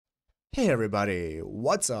Hey everybody,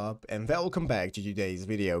 what's up and welcome back to today's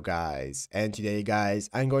video guys. And today guys,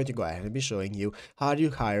 I'm going to go ahead and be showing you how to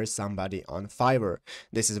hire somebody on Fiverr.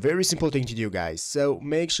 This is a very simple thing to do guys, so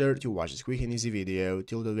make sure to watch this quick and easy video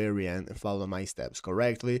till the very end and follow my steps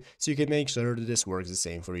correctly so you can make sure that this works the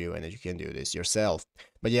same for you and that you can do this yourself.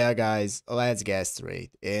 But yeah guys, let's get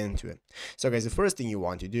straight into it. So guys, the first thing you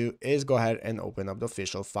want to do is go ahead and open up the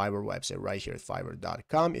official Fiverr website right here at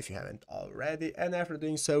fiverr.com if you haven't already. And after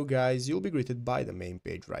doing so guys, you'll be greeted by the main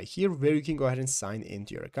page right here where you can go ahead and sign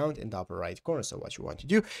into your account in the upper right corner. So what you want to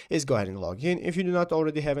do is go ahead and log in. If you do not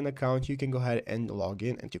already have an account, you can go ahead and log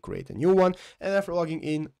in and to create a new one. And after logging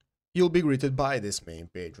in, you'll be greeted by this main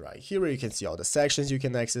page right here where you can see all the sections you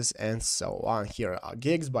can access and so on. Here are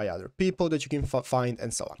gigs by other people that you can find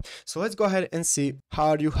and so on. So let's go ahead and see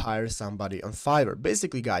how do you hire somebody on Fiverr.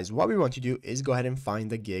 Basically guys, what we want to do is go ahead and find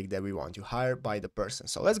the gig that we want to hire by the person.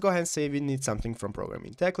 So let's go ahead and say we need something from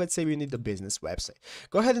programming tech. Let's say we need the business website.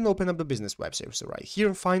 Go ahead and open up the business website. So right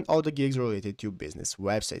here, find all the gigs related to business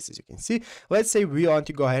websites. As you can see, let's say we want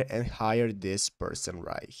to go ahead and hire this person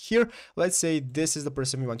right here. Let's say this is the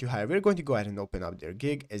person we want to hire. We're going to go ahead and open up their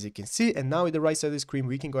gig as you can see, and now in the right side of the screen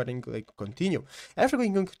we can go ahead and click continue. After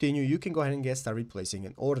clicking on continue, you can go ahead and get started placing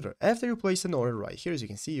an order. After you place an order right here, as you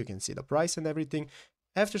can see the price and everything.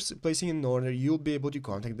 After placing an order, you'll be able to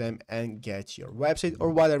contact them and get your website or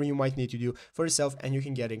whatever you might need to do for yourself, and you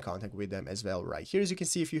can get in contact with them as well right here. As you can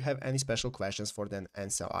see, if you have any special questions for them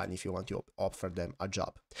and so on, if you want to offer them a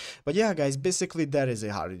job. But yeah guys, basically that is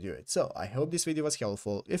how to do it. So I hope this video was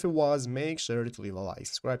helpful. If it was, make sure to leave a like,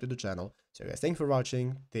 subscribe to the channel. So guys, thanks for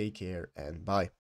watching, take care and bye.